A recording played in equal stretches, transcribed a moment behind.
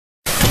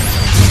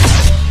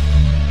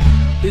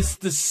It's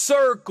the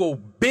circle,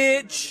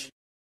 bitch.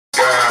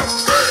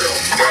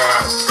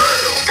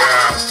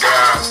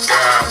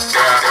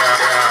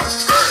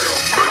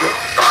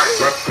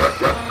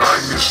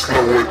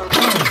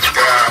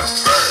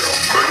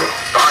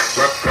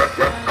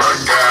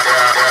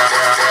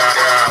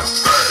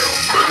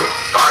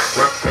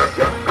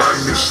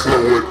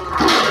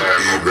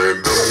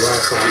 Even though I'm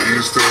from the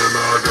Eastern, I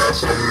got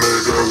some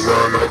niggas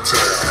run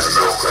uptown.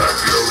 No crack,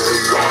 yellow,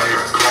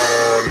 white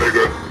car,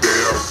 nigga,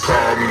 damn,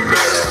 calm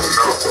down.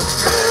 Got a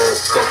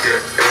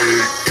motherfucking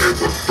AK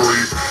with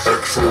 3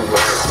 extra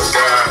rounds.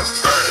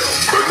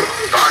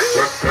 I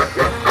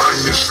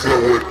ain't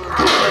slow it.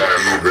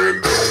 Even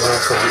though I'm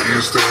from the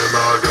Eastern, I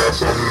got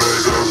some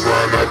niggas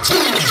run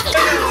uptown.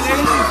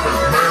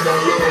 Man, I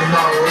love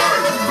my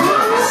life.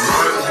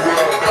 Might as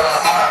well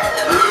die high.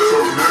 So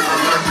nigga,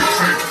 let me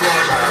take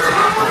flight.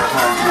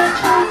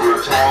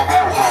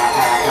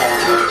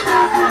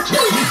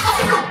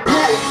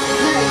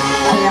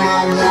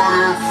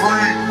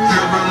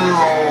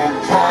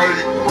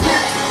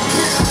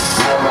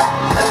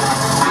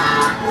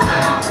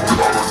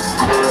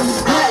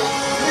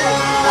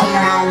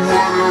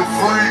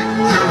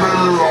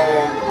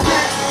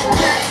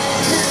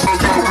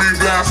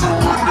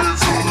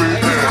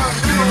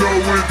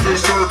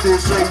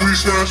 So we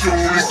special,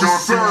 we gon'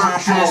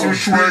 turn we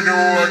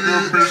swagin' like a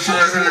bitch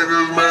and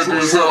haters, man,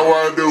 this how I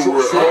do it.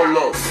 Hold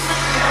up.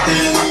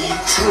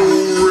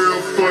 Too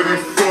real for the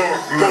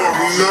fuck, man.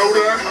 You know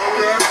that?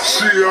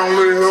 She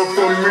only here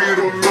for me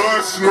to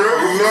bust, man.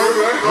 You know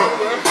that?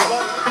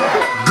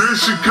 Did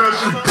she cause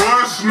she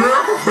bust,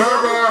 man?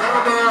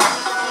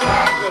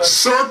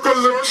 Circle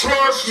of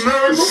trust,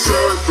 man.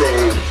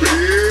 Circle,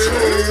 bitch.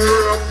 Too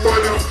real for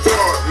the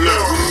fuck,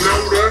 now. You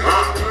know that?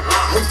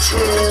 I'm too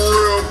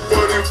real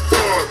for the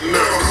fuck, now.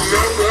 You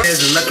know that?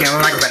 Is looking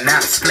like a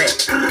banana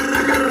split.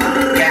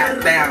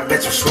 Goddamn,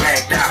 bitch, you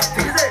swagged out.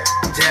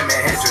 Jimmy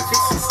Hendrix,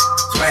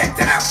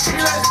 swagged out.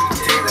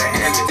 Taylor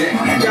Hendrix.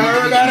 Y'all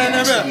heard that in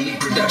there?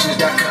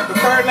 The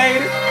third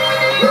lady.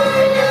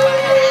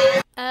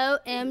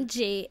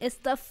 OMG, it's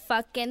the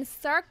fucking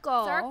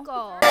circle.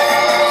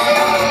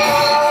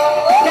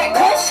 That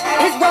kush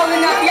is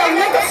rolling up your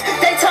niggas.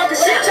 They talk the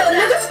shit, your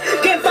niggas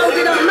get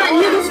voted on my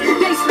niggas.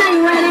 They stay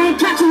right and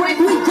catch you with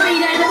me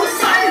great at it.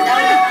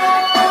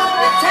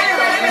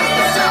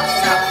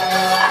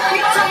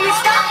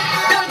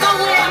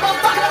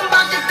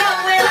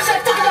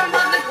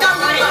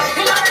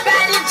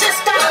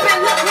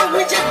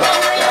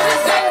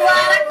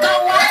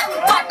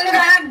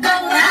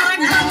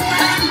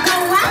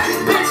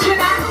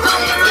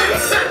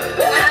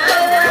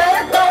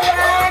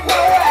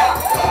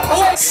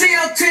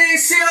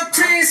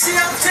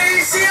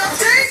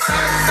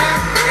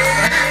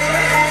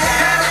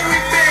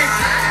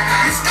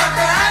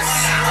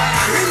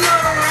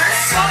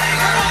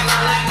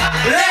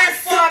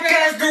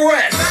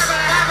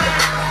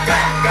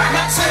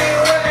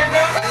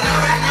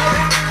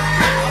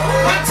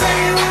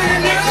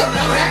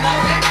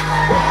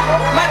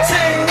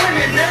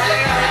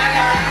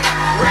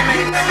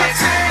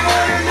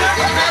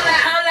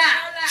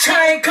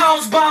 Chain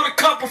calls about a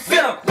couple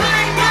film.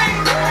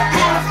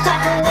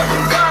 Motherfucker, what you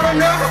got on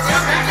there?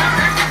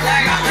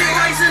 You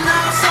raising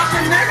all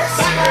sucking niggas.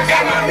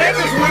 Got my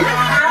niggas with me.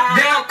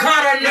 Down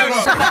Carter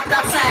niggas.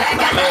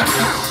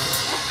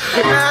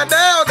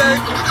 Goddamn,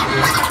 nigga.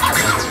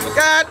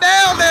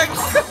 Goddamn, nigga.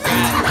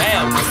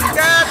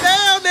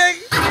 Goddamn, nigga.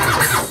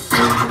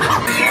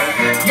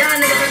 Young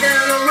niggas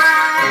down the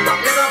ride.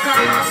 They gon'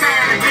 come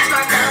outside. Bitch,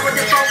 start coming with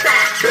the folk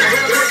back.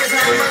 Little niggas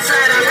on one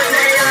side. I'm in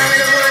the yard in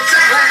the wood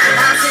track.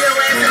 I see a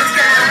way to the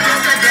sky.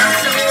 I'm the down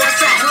to the west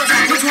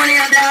side. Which one of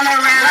y'all down the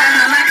ride?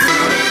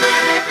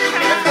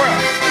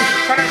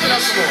 Turn that shit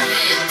up some more.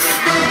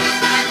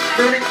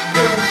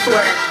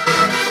 Sweat.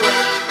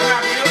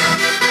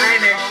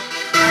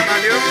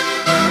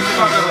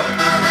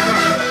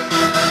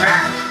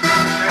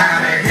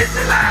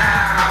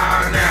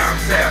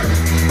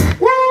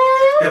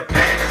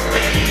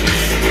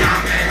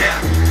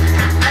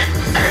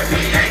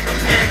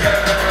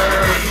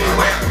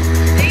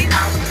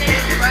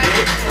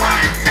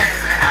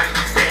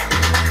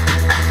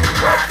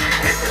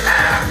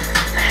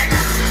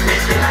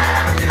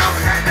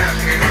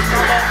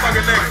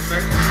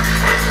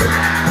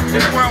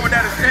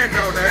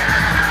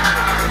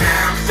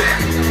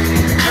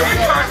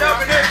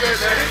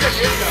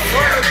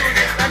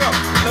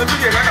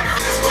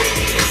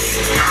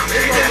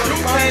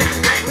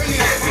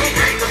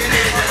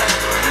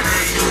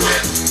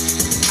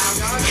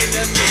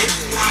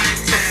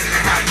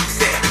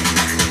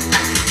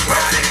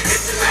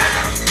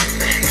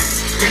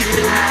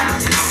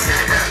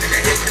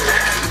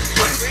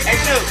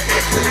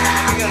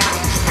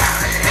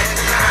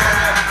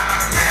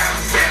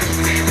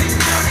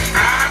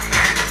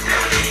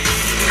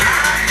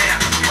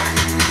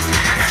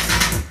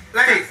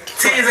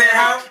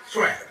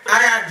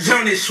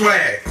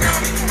 Swag.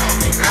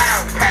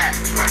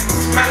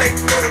 My leg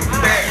to the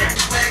bag.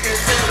 Swag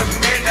is to the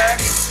midnight.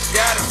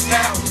 Got a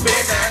snap,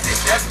 big night.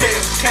 That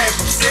bitch came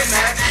from Sydney.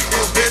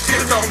 This bitch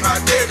is on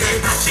my dick.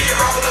 She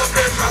all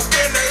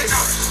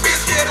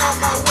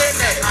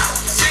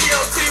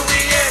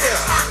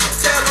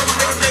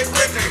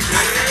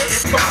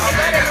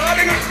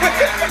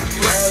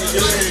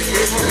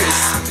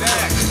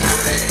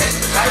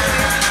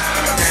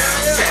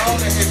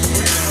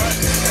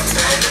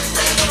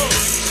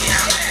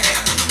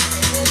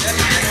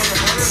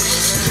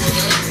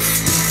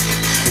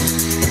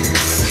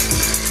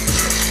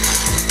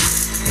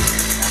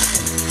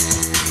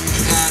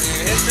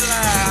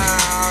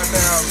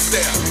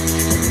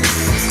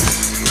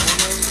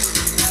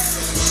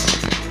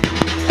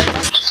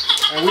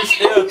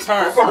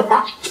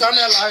Turn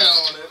that light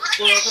on.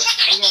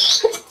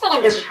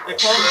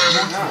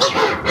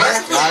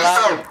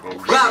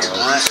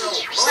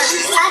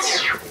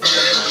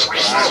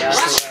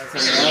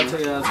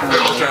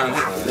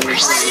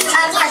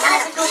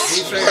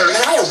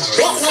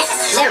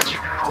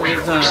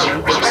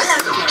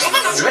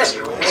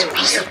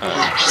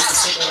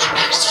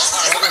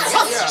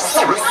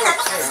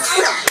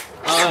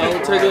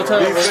 Take your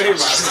time.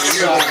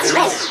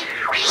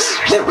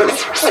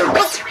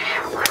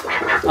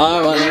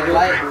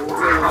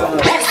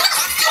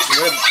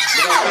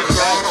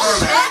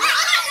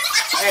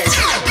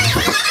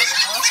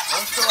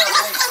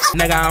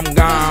 Nigga, I'm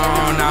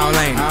gone, all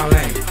lane.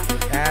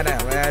 Add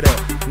up.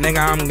 Nigga,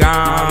 I'm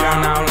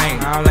gone,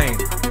 all lane.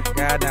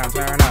 Goddamn,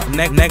 turn up.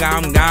 Nigga,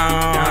 I'm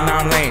gone,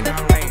 all lane.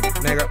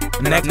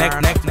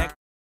 Nigga,